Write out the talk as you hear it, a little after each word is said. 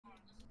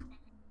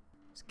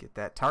Let's get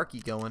that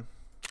Tarky going.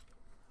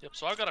 Yep,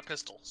 so I've got a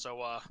pistol,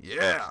 so,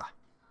 Yeah!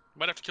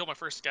 might have to kill my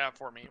first scab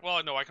for me.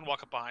 Well, no, I can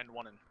walk up behind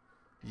one and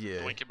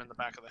doink him in the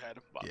back of the head.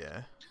 But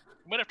Yeah.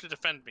 you might have to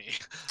defend me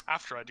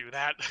after I do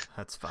that.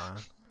 That's fine.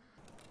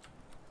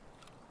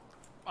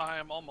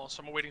 I'm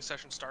awaiting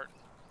session start.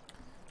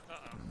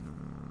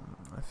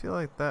 I feel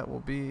like that will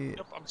be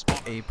Yep, I'm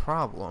spawning. a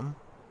problem.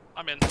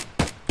 I'm in.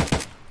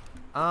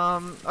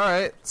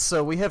 Alright,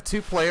 so we have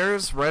 2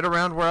 players right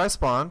around where I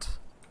spawned.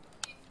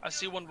 I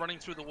see one running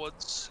through the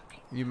woods.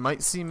 You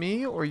might see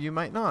me, or you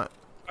might not.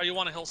 Are you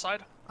on a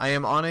hillside? I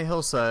am on a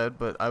hillside,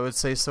 but I would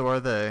say so are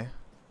they.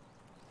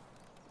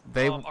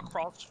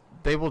 Across.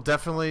 They will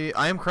definitely...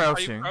 I am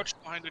crouching. Are you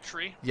crouched behind a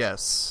tree?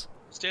 Yes.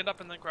 Stand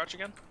up and then crouch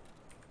again.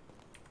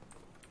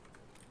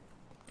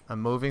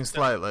 I'm moving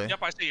slightly. Yep,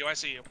 I see you, I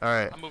see you.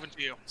 Alright. I'm moving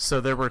to you.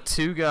 So there were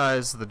 2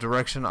 guys the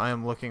direction I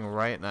am looking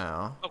right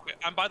now. Okay,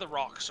 I'm by the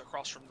rocks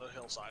across from the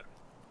hillside.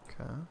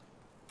 Okay.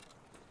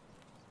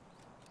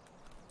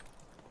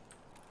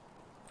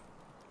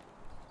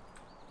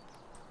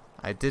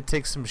 I did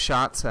take some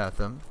shots at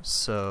them,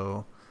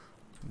 so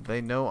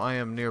they know I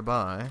am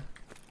nearby.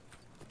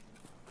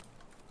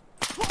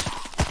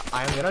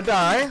 I am gonna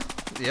die.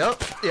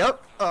 Yep.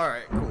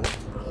 Alright,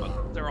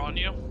 cool. They're on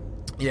you?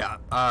 Yeah,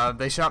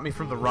 they shot me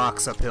from the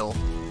rocks uphill.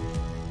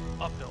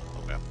 Uphill,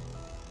 okay.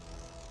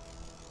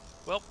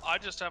 Well, I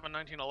just have a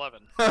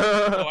 1911.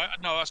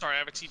 No, sorry, I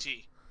have a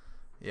TT.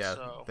 Yeah,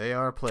 so. They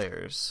are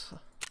players.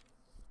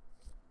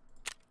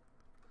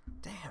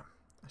 Damn.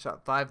 I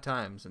shot 5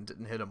 times and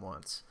didn't hit him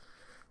once.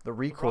 The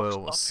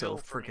recoil was so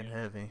freaking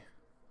heavy.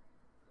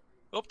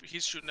 Oh,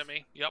 he's shooting at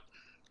me. Yep.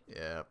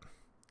 Yep.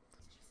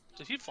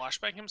 Did he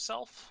flashbang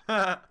himself?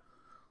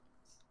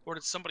 Or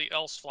did somebody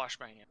else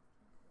flashbang him?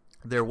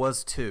 There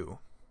was 2.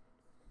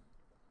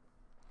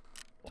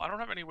 Well, I don't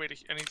have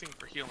anything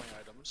for healing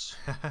items.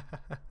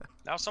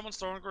 Now someone's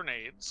throwing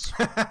grenades.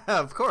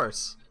 Of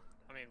course.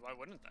 I mean, why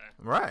wouldn't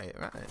they? Right.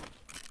 Okay,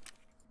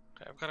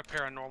 I've got a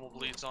pair of normal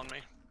bleeds on me.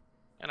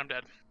 And I'm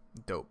dead.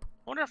 Dope.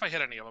 I wonder if I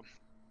hit any of them.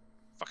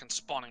 Fucking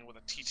spawning with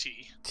a TT.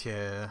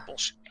 Yeah.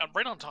 Bullshit. I'm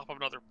right on top of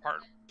another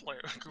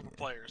group of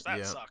players.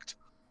 That sucked.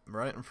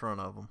 Right in front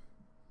of them.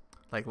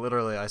 Like,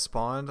 literally, I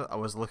spawned, I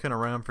was looking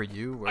around for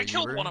you. Where I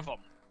killed one of them.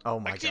 Oh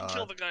my god. I did god.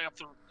 kill the guy up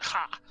the...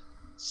 Ha!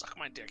 Suck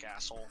my dick,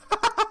 asshole.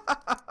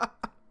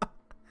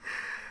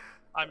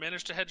 I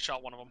managed to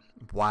headshot one of them.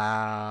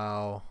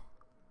 Wow.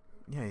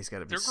 Yeah, he's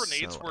gotta be Their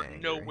grenades so were angry.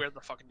 nowhere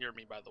the fucking near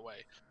me, by the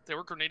way. They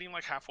were grenading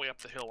like halfway up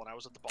the hill when I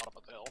was at the bottom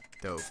of the hill.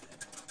 Dope.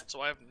 So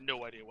I have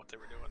no idea what they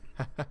were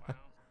doing.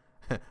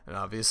 Wow. And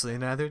obviously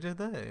neither did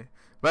they.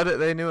 But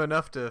they knew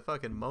enough to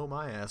fucking mow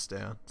my ass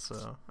down,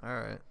 so,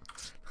 alright.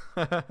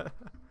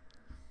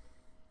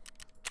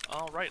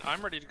 Alright,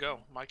 I'm ready to go.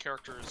 My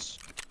character is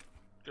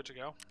good to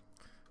go.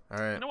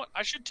 Alright. You know what?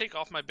 I should take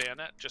off my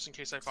bayonet just in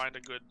case I find a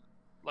good,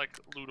 like,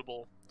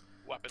 lootable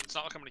weapon. It's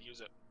not like I'm gonna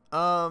use it.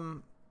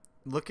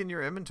 Look in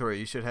your inventory.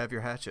 You should have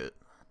your hatchet.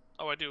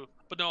 Oh, I do.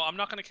 But no, I'm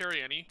not gonna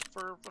carry any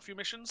for a few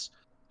missions.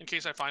 In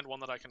case I find one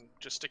that I can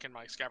just stick in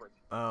my scabbard.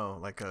 Oh,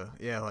 like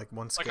like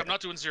one Like, I'm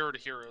not doing 0 to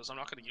heroes. I'm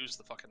not gonna use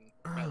the fucking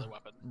melee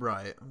weapon.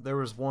 Right. There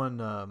was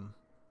one,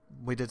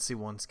 we did see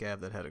one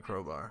scab that had a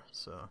crowbar,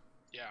 so.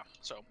 Yeah,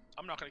 so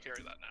I'm not gonna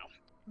carry that now.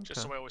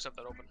 Just so I always have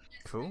that open.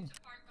 Cool.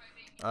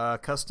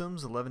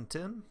 Customs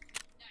 1110.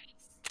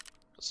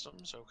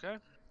 Customs, okay.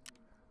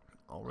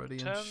 Already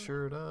 10.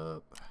 insured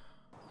up.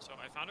 So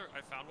I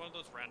found one of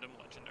those random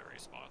legendary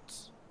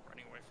spots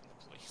running away from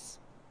the police.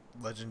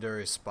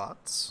 Legendary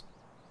spots?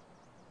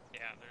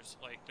 Yeah, there's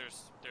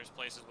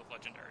places with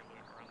legendary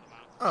loot around the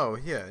map. Oh,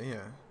 yeah.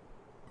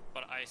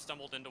 But I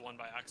stumbled into one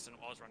by accident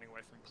while I was running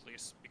away from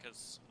police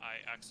because I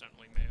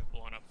accidentally may have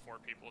blown up 4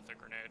 people with a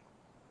grenade.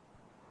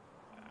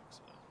 By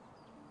accident.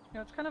 You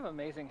know, it's kind of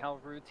amazing how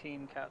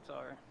routine cats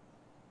are.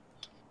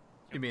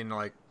 You mean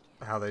like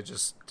how they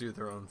just do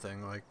their own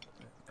thing, like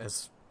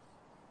as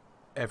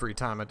every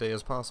time of day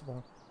as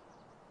possible?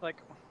 Like,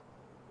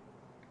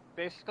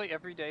 basically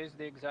every day is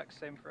the exact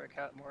same for a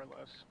cat, more or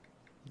less.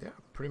 Yeah,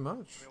 pretty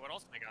much. I mean, what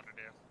else they gotta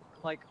do?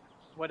 Like,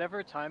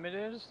 whatever time it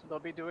is, they'll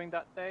be doing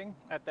that thing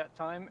at that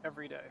time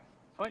every day.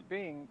 Point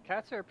being,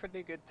 cats are a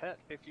pretty good pet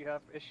if you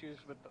have issues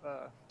with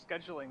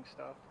scheduling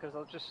stuff, because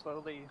they'll just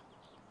slowly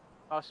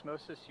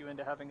osmosis you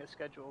into having a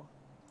schedule.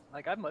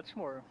 Like, I'm much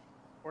more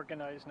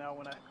organized now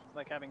when I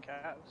like having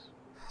cats.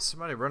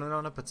 Somebody running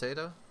on a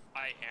potato?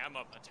 I am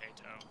a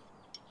potato.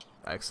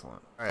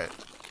 Excellent. Alright.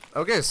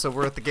 Okay, so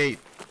we're at the gate.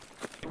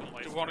 Do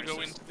you want to go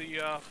into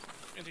the,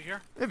 into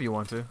here? If you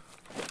want to.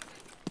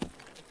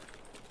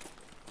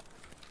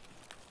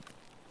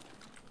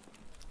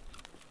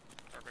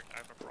 Perfect, I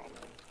have a problem.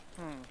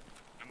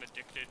 I'm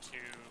addicted to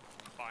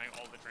buying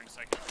all the drinks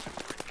I can.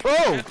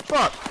 Oh,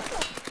 fuck!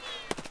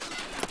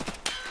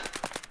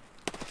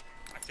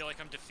 I feel like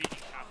I'm defeating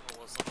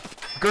capitalism.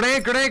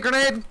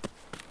 Grenade!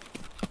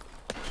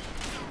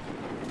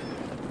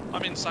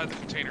 I'm inside the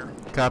container.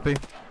 Copy.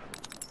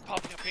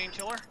 Popping a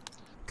painkiller.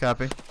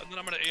 Copy. And then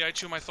I'm gonna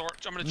AI2 my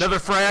Another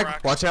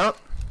frag! Watch out!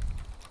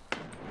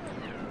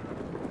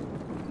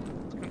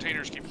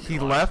 containers keep He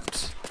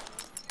left.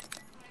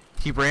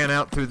 He ran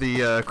out through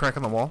the crack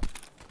in the wall.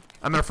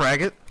 I'm gonna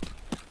frag it.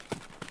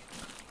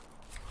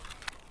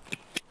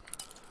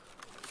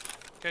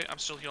 Okay, I'm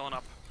still healing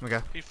up. Okay.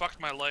 He fucked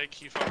my leg.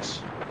 He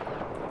fucks.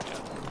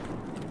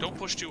 Yeah. Don't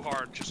push too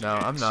hard. Just No,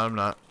 I'm not. I'm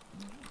not.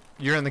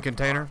 You're in the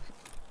container.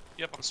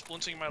 Yep, I'm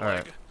splinting my All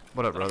leg. right.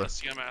 What up, Then I'm brother? at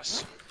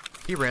CMS.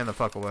 He ran the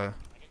fuck away.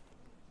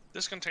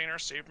 This container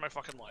saved my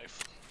fucking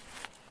life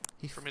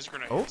from his Oh,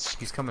 grenades.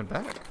 he's coming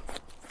back.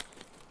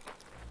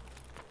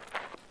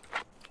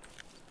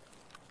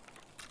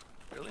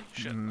 Really?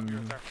 Shit. You're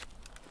there.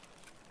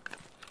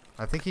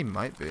 I think he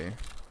might be.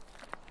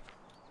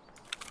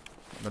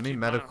 Let me Keep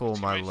medical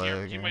on. my He might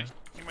leg. He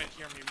might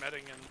hear me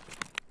medding and.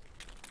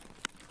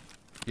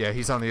 Yeah,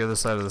 he's on the other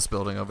side of this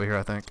building over here,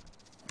 I think.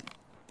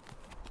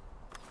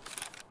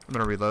 I'm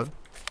gonna reload.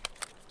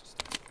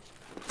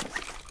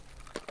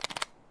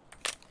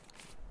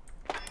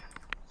 I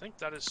think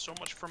that is so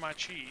much for my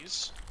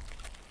cheese.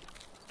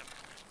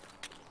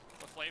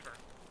 What flavor?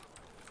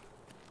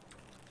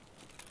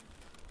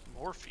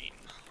 Morphine.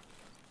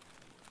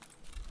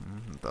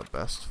 The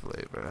best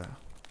flavor.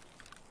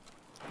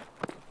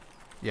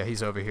 Yeah,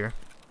 he's over here.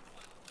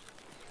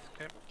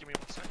 Okay, give me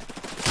 1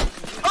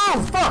 second.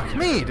 Oh, fuck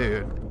me,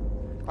 dude!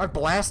 I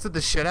blasted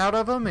the shit out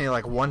of him and he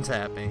like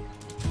one-tapped me.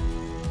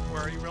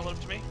 Where are you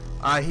relative to me?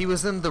 He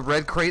was in the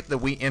red crate that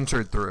we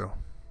entered through.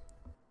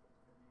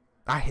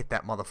 I hit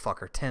that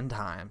motherfucker 10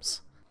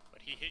 times.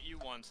 But he hit you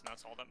once, and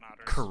that's all that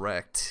matters.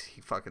 Correct. He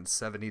fucking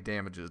 70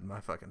 damages my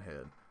fucking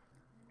head.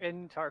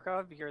 In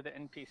Tarkov, you're the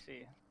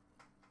NPC.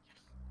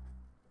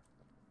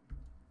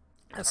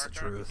 That's the Tarkov,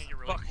 you truth. think you're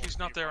really Fuck, cool he's to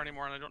not people. there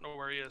anymore and I don't know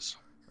where he is.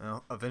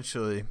 Well,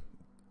 eventually,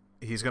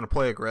 he's gonna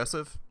play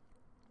aggressive,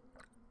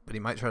 but he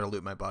might try to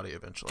loot my body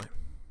eventually.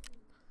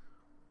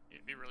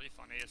 It'd be really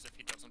funny is if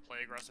he doesn't play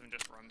aggressive and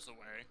just runs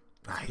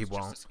away. He He's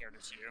won't. Just as scared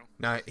as you.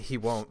 No, he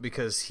won't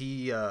because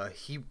he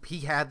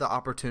had the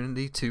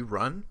opportunity to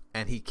run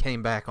and he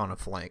came back on a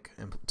flank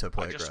and to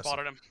play I just aggressive.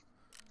 spotted him.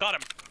 Got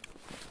him.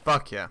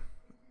 Fuck yeah.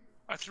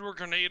 I threw a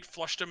grenade,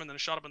 flushed him, and then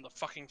shot him in the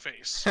fucking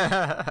face.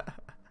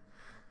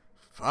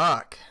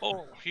 Fuck.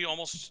 Oh, he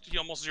almost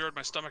zeroed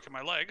my stomach and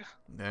my leg.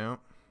 Yeah.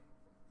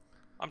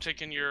 I'm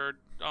taking your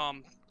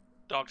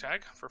dog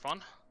tag for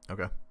fun.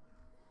 Okay.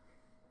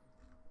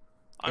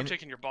 I'm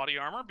taking your body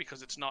armor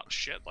because it's not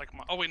shit like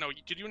my. Oh wait, no.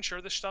 Did you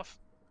insure this stuff?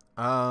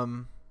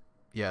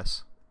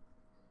 Yes.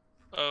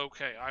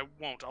 Okay, I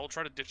won't. I'll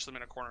try to ditch them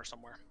in a corner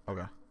somewhere.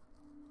 Okay.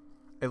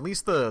 At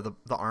least the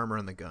armor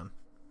and the gun.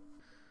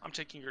 I'm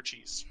taking your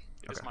cheese.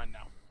 It is Okay. mine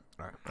now.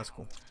 Alright, that's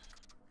cool.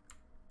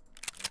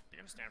 You're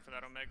gonna stand for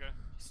that, Omega.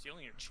 He's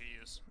stealing your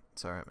cheese.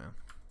 It's alright, man.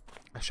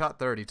 I shot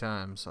 30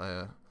 times,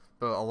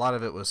 but a lot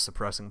of it was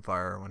suppressing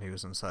fire when he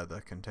was inside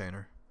that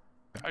container.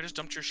 I just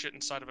dumped your shit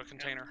inside of a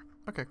container.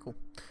 Okay, cool.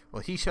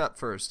 Well, he shot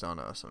first on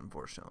us,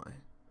 unfortunately.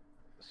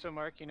 So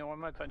Mark, you know why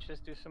my punches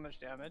do so much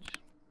damage?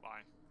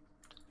 Why?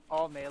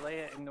 All melee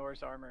it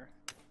ignores armor.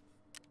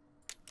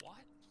 What?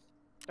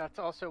 That's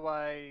also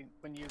why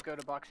when you go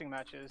to boxing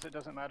matches, it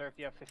doesn't matter if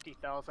you have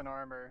 50,000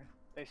 armor,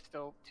 they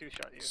still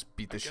two-shot you. Just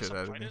beat the I guess shit I'm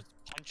out of Why me. does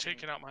punching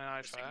Taking out my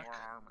eye just back. ignore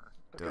armor?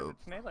 Because Dope.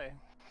 it's melee.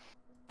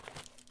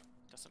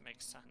 Doesn't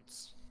make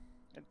sense.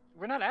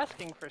 We're not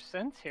asking for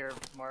sense here,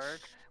 Mark.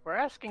 We're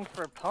asking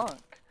for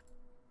punk.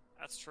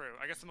 That's true.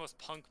 I guess the most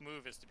punk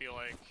move is to be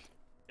like,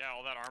 yeah,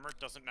 all that armor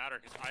doesn't matter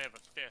because I have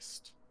a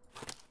fist.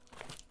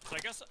 So I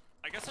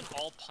guess an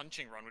all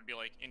punching run would be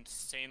like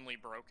insanely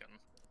broken,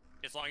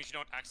 as long as you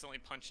don't accidentally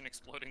punch an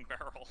exploding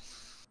barrel.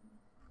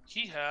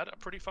 He had a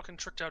pretty fucking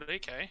tricked out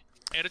AK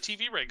and a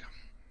TV rig,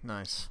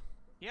 Nice.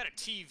 He had a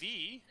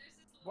TV.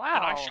 Wow.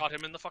 and I shot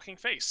him in the fucking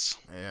face.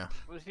 Yeah.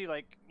 Was he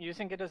like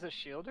using it as a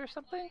shield or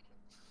something?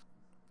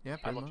 Yeah, I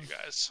pretty love much. you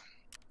guys.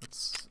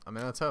 I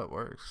mean, that's how it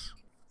works.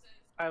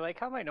 I like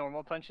how my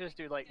normal punches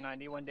do like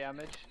 91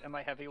 damage, and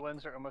my heavy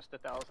ones are almost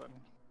 1,000.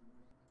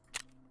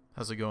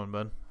 How's it going,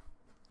 bud?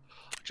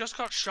 Just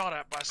got shot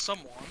at by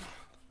someone,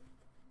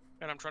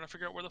 and I'm trying to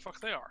figure out where the fuck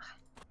they are.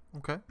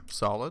 Okay.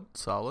 Solid.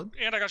 Solid.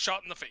 And I got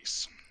shot in the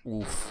face.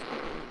 Oof.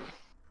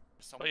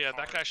 But yeah,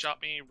 that guy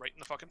shot me right in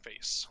the fucking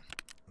face.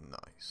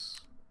 Nice.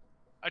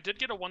 I did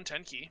get a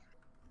 110 key.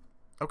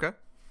 Okay.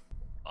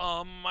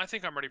 I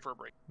think I'm ready for a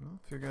break. Well,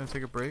 if you're gonna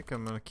take a break,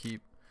 I'm gonna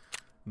keep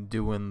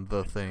doing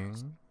the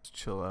thing. Just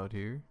chill out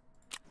here.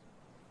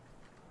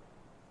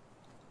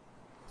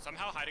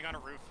 Somehow hiding on a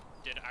roof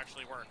did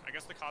actually work. I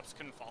guess the cops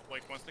couldn't fall.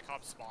 Like once the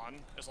cops spawn,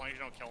 as long as you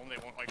don't kill them, they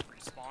won't like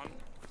respawn.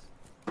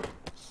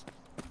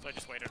 So I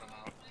just waited them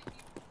out.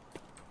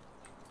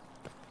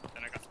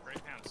 Then I got some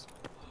great pants.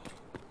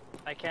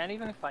 I can't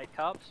even fight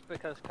cops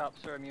because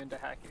cops are immune to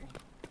hacking.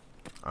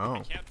 Oh.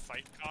 You can't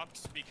fight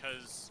cops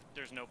because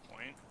there's no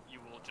point. You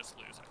will just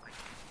lose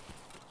everything.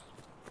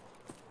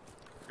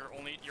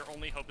 Your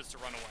only hope is to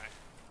run away,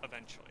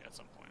 eventually, at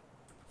some point.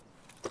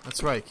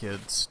 That's right,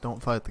 kids.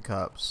 Don't fight the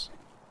cops.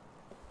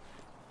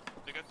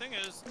 The good thing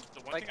is,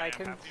 the one Like thing I am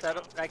can happy set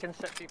about, up, I can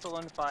set people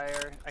on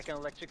fire. I can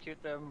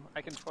electrocute them.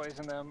 I can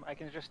poison them. I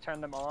can just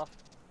turn them off.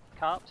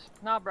 Cops?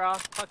 Nah, brah.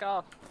 Fuck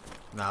off.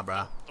 Nah,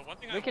 brah. the one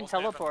I We can will say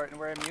about- teleport and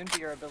we're immune to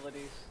your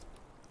abilities.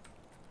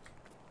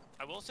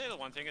 I will say the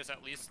one thing is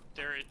at least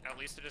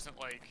it isn't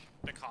like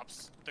the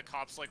cops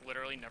like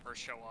literally never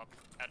show up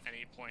at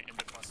any point in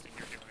the questing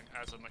you're doing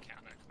as a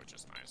mechanic, which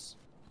is nice.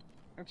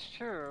 It's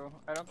true.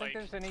 I don't think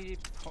Like- there's any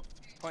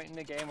point in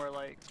the game where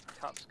like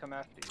cops come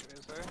after you,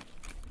 is there?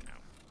 No.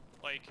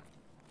 Like,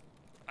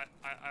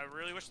 I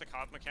really wish the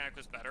cop mechanic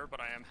was better, but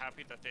I am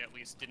happy that they at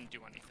least didn't do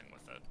anything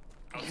with it.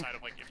 Outside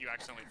of like if you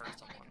accidentally hurt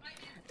someone.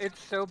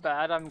 It's so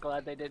bad, I'm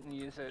glad they didn't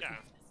use it.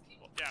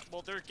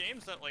 Well, there are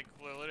games that like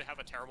literally have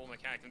a terrible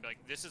mechanic and be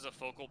like, this is a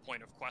focal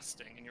point of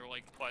questing, and you're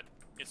like, but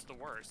it's the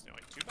worst. And you're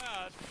like, too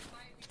bad.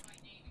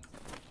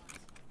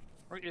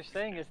 What you're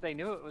saying is they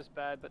knew it was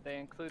bad, but they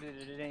included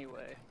it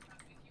anyway.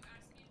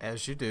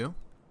 As you do.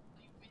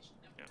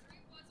 Yeah.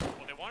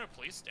 Well, they wanted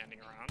police standing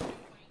around.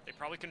 They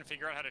probably couldn't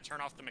figure out how to turn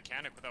off the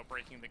mechanic without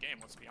breaking the game,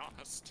 let's be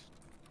honest.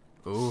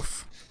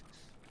 Oof.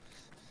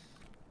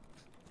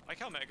 I like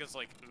how Mega's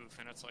like, oof,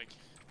 and it's like,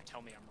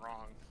 tell me I'm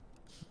wrong.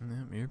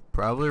 Yeah, you're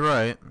probably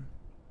right.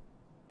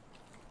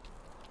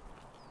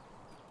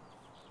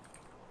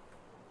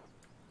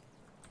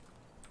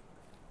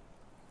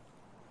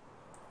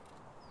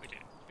 We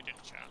did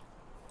chat.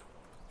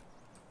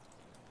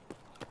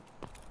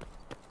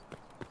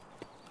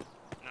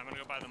 And I'm gonna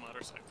go buy the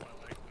motorcycle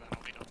I like, and then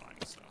I'll be done buying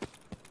stuff.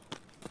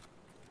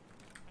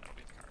 That'll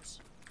be the cars.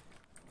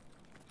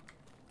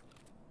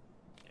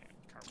 Yeah,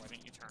 car, why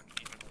didn't you turn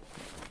even a little?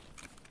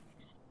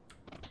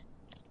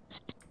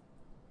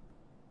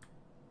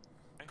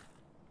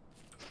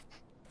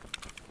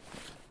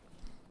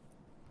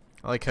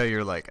 I like how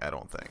you're like, I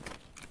don't think.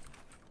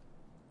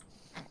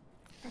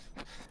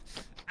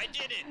 I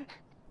did it!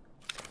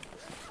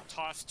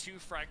 Toss 2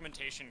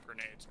 fragmentation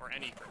grenades, or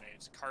any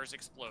grenades. Cars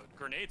explode.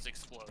 Grenades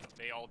explode.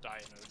 They all die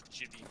in a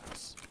jibby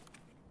mess.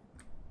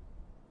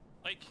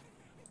 Like,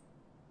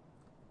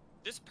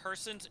 this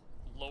person's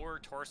lower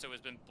torso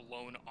has been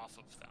blown off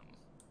of them.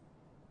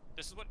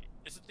 This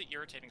is the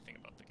irritating thing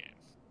about the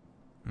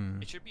game.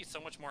 It should be so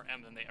much more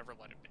M than they ever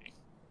let it be.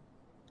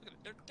 Look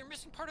at it, they're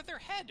missing part of their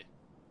head!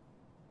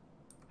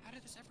 How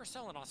did this ever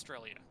sell in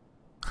Australia?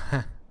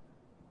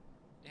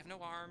 They have no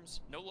arms,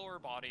 no lower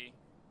body,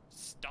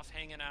 stuff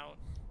hanging out.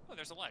 Oh,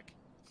 there's a leg.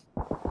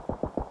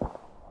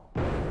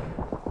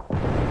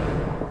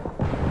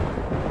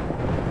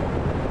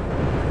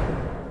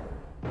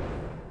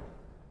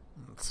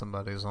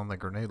 Somebody's on the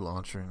grenade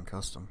launcher in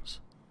customs.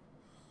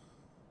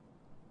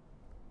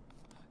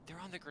 They're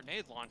on the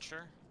grenade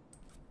launcher.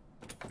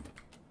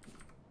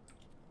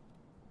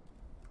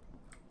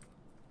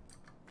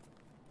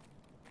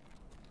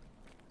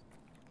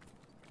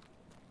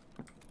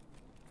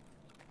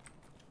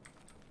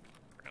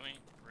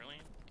 Really?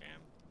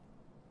 Game?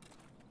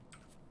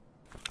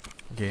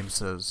 Game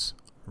says,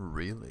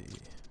 really?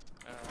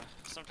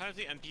 Sometimes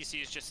the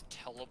NPCs just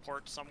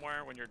teleport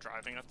somewhere when you're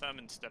driving at them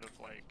instead of,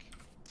 like,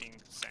 being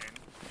sane.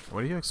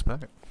 What do you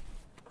expect?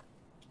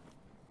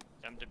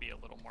 Them to be a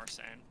little more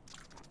sane.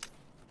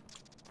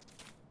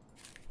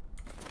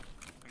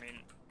 I mean,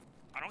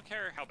 I don't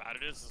care how bad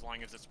it is as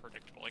long as it's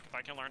predictable. Like, if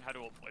I can learn how to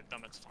avoid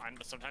them, it's fine,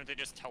 but sometimes they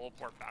just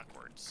teleport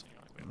backwards. You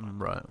know, like, wait,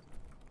 what? Right.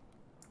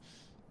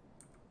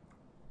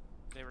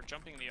 They were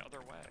jumping the other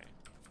way.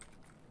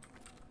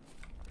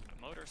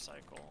 A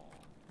motorcycle.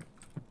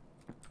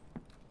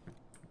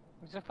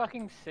 There's a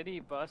fucking city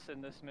bus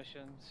in this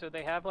mission, so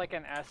they have like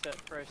an asset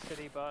for a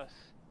city bus,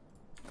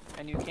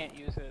 and you can't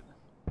use it.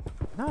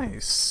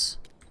 Nice.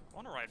 I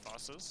want to ride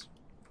buses.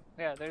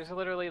 Yeah, there's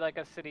literally like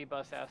a city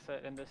bus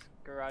asset in this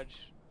garage,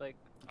 like,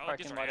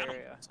 parking these are lot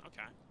area. animals.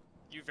 Okay.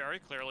 You very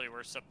clearly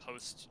were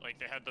supposed, like,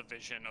 they had the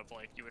vision of,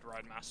 like, you would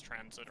ride mass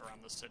transit around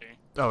the city.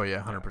 Oh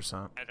yeah,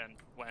 100%. And then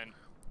when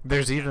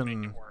There's you can't make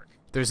even it work.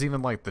 there's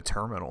even like the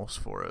terminals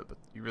for it, but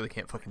you really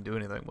can't fucking do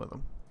anything with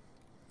them.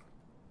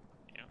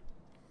 Yeah.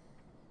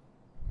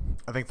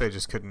 I think they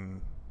just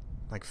couldn't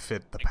like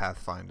fit the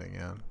pathfinding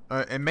in,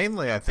 and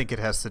mainly I think it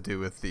has to do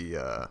with the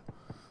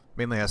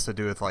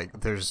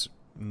like there's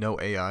no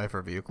AI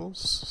for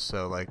vehicles,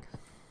 so like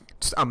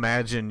just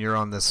imagine you're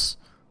on this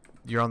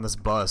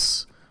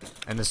bus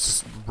and it's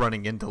just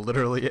running into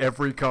literally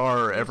every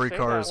car, or every Say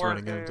car that, is or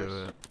running into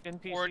there's it.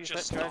 NPCs Or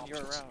just that drive you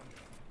stops. around.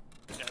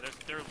 Yeah,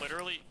 they're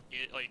literally,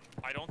 like,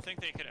 I don't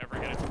think they could ever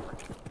get it to work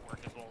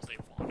as well as they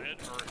wanted,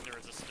 or if there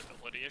is a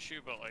stability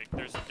issue, but, like,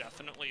 there's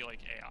definitely, like,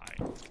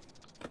 AI.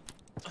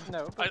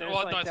 No, but there's,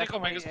 Well, like, no, I think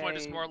definitely Omega's point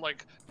is more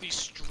like the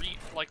street,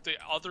 like the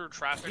other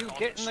traffic You on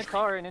get the in the street.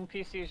 car and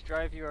NPCs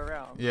drive you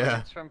around. Yeah.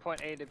 It's from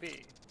point A to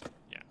B.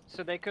 Yeah.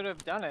 So they could have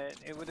done it.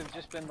 It would have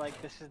just been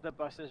like, this is the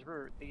bus's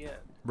route, the end.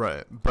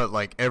 Right, but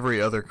like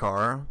every other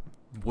car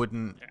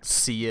wouldn't Yeah.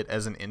 see it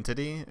as an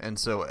entity, and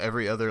so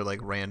every other like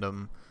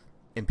random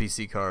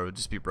NPC car would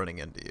just be running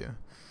into you.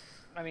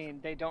 I mean,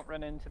 they don't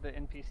run into the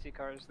NPC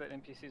cars that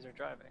NPCs are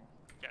driving.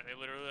 Yeah, they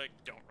literally, like,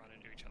 don't run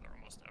into each other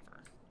almost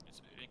ever.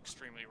 It's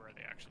extremely rare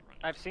they actually run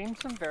into I've seen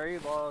some very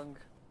long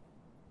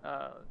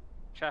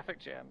traffic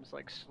jams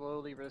like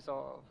slowly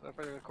resolve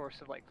over the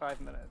course of like 5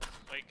 minutes.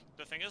 Like,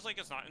 the thing is, like,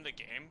 it's not in the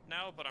game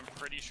now, but I'm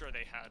pretty sure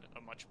they had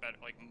a much better,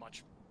 like,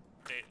 much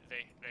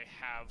they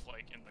have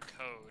like in the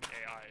code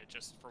AI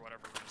just for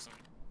whatever reason.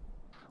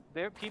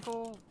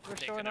 People were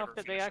They showing can off never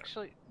that they finish it.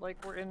 actually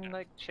like were in Yeah.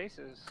 like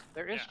chases.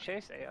 There is Yeah.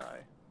 chase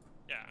AI.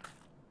 Yeah.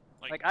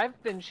 Like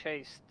I've been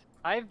chased.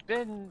 I've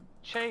been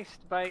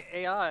chased by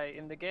AI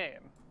in the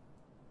game.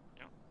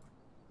 Yeah.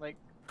 Like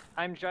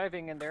I'm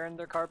driving and they're in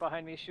their car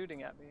behind me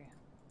shooting at me.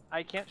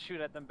 I can't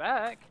shoot at them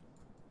back.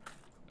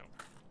 No.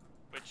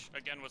 Which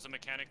again was a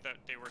mechanic that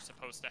they were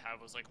supposed to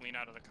have, was like lean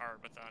out of the car,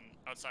 but then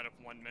outside of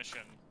one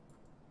mission,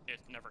 it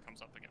never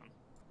comes up again.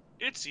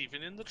 It's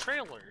even in the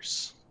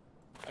trailers.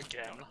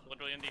 Again. No,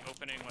 literally in the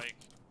opening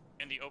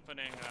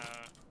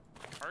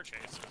car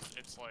chases,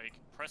 it's like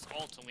press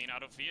Alt to lean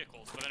out of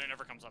vehicles, but then it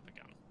never comes up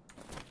again.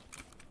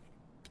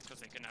 Because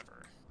they can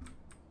never.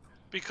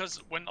 Because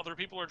when other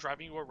people are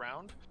driving you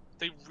around,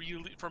 they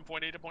really, from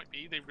point A to point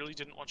B, they really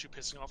didn't want you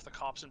pissing off the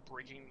cops and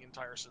breaking the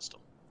entire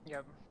system.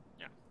 Yep.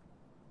 Yeah.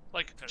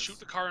 Like, shoot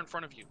the car in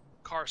front of you.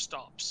 Car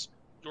stops.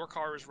 Your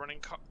car is running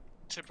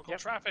typical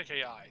traffic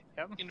AI.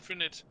 Yep.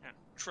 Infinite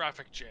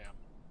traffic jam.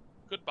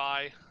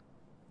 Goodbye.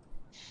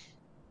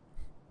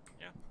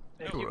 Yeah.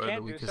 If you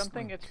can't do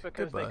something, it's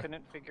because they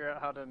couldn't figure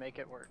out how to make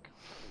it work.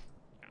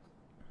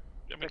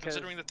 Yeah. I mean,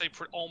 considering that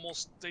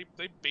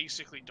they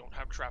basically don't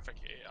have traffic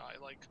AI,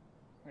 like,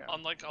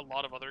 unlike a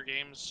lot of other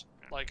games,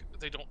 like,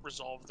 they don't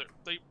resolve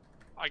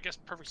I guess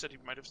Perfect said he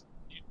might have,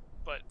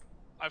 but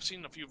I've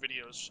seen a few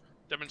videos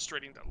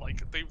demonstrating that,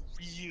 like, they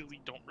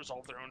really don't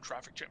resolve their own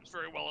traffic jams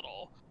very well at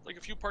all. Like,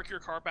 if you park your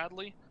car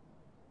badly,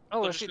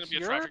 oh, if it's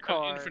your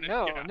car,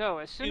 no.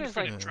 As soon as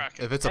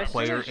if it's a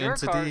player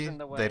entity,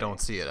 they don't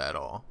see it at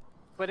all.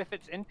 But if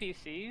it's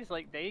NPCs,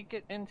 like they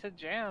get into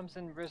jams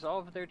and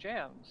resolve their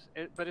jams.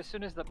 But as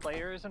soon as the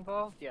player is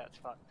involved, yeah, it's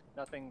fucked.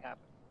 Nothing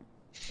happens.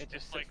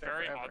 It's like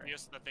very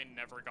obvious that they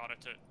never got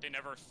it to. They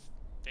never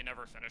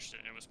finished it,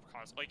 and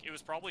it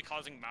was probably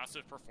causing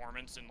massive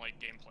performance and like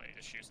gameplay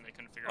issues, and they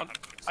couldn't figure out how to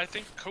fix it. I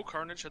think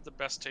Co-Carnage had the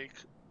best take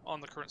on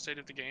the current state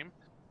of the game,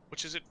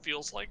 which is it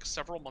feels like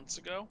several months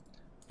ago,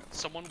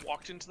 someone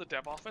walked into the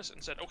dev office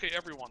and said, "Okay,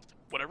 everyone,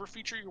 whatever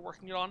feature you're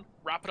working on,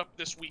 wrap it up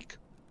this week."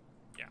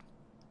 Yeah.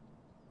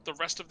 The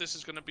rest of this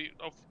is going to be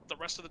the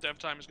rest of the dev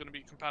time is going to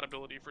be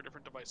compatibility for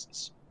different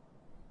devices.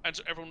 And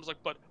so everyone was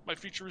like, "But my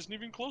feature isn't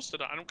even close to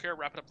that. I don't care.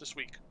 Wrap it up this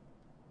week."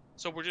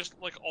 So we're just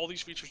like all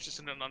these features just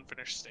in an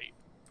unfinished state.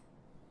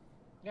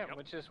 Yeah,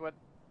 which is what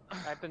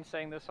I've been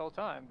saying this whole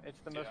time. It's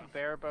the most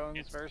bare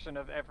bones version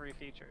of every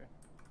feature.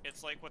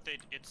 It's like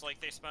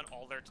they spent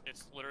all their.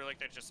 It's literally like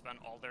they just spent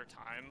all their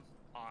time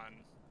on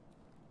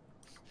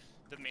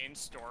the main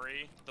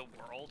story, the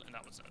world, and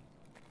that was it.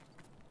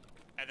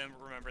 And then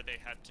remember they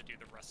had to do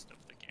the rest of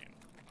the game.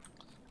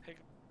 Hey.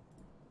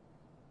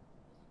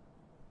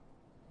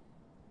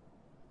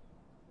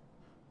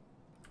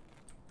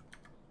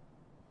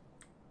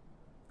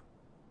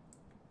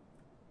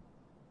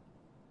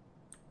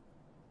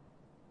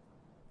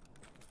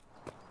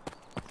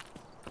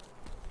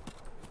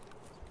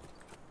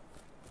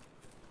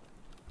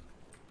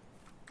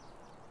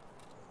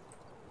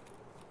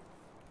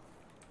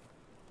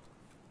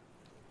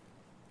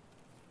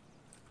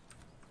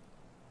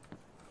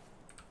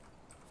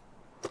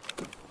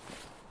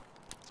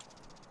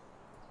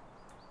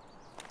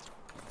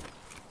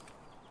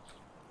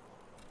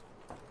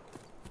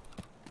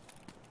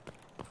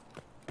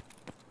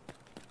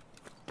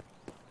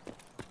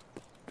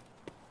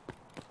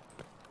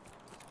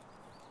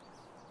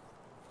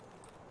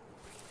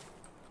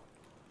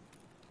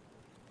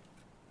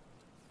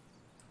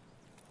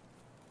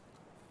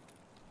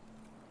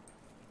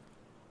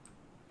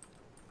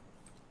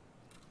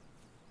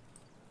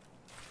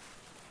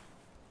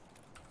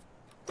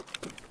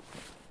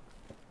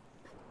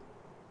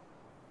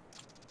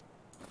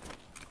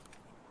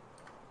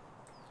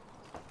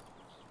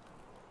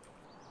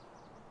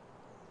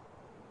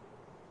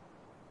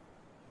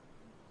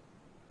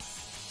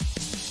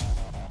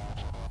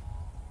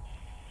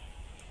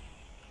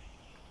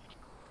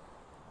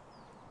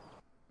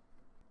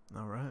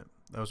 Alright,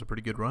 that was a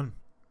pretty good run.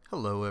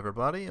 Hello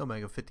everybody,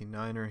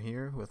 Omega59er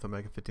here with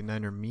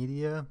Omega59er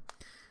Media.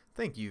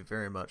 Thank you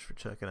very much for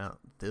checking out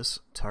this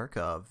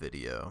Tarkov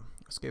video.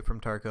 Escape from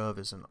Tarkov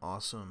is an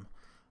awesome,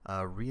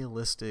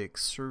 realistic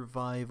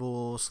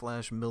survival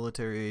 /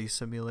 military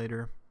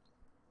simulator.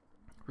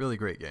 Really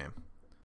great game.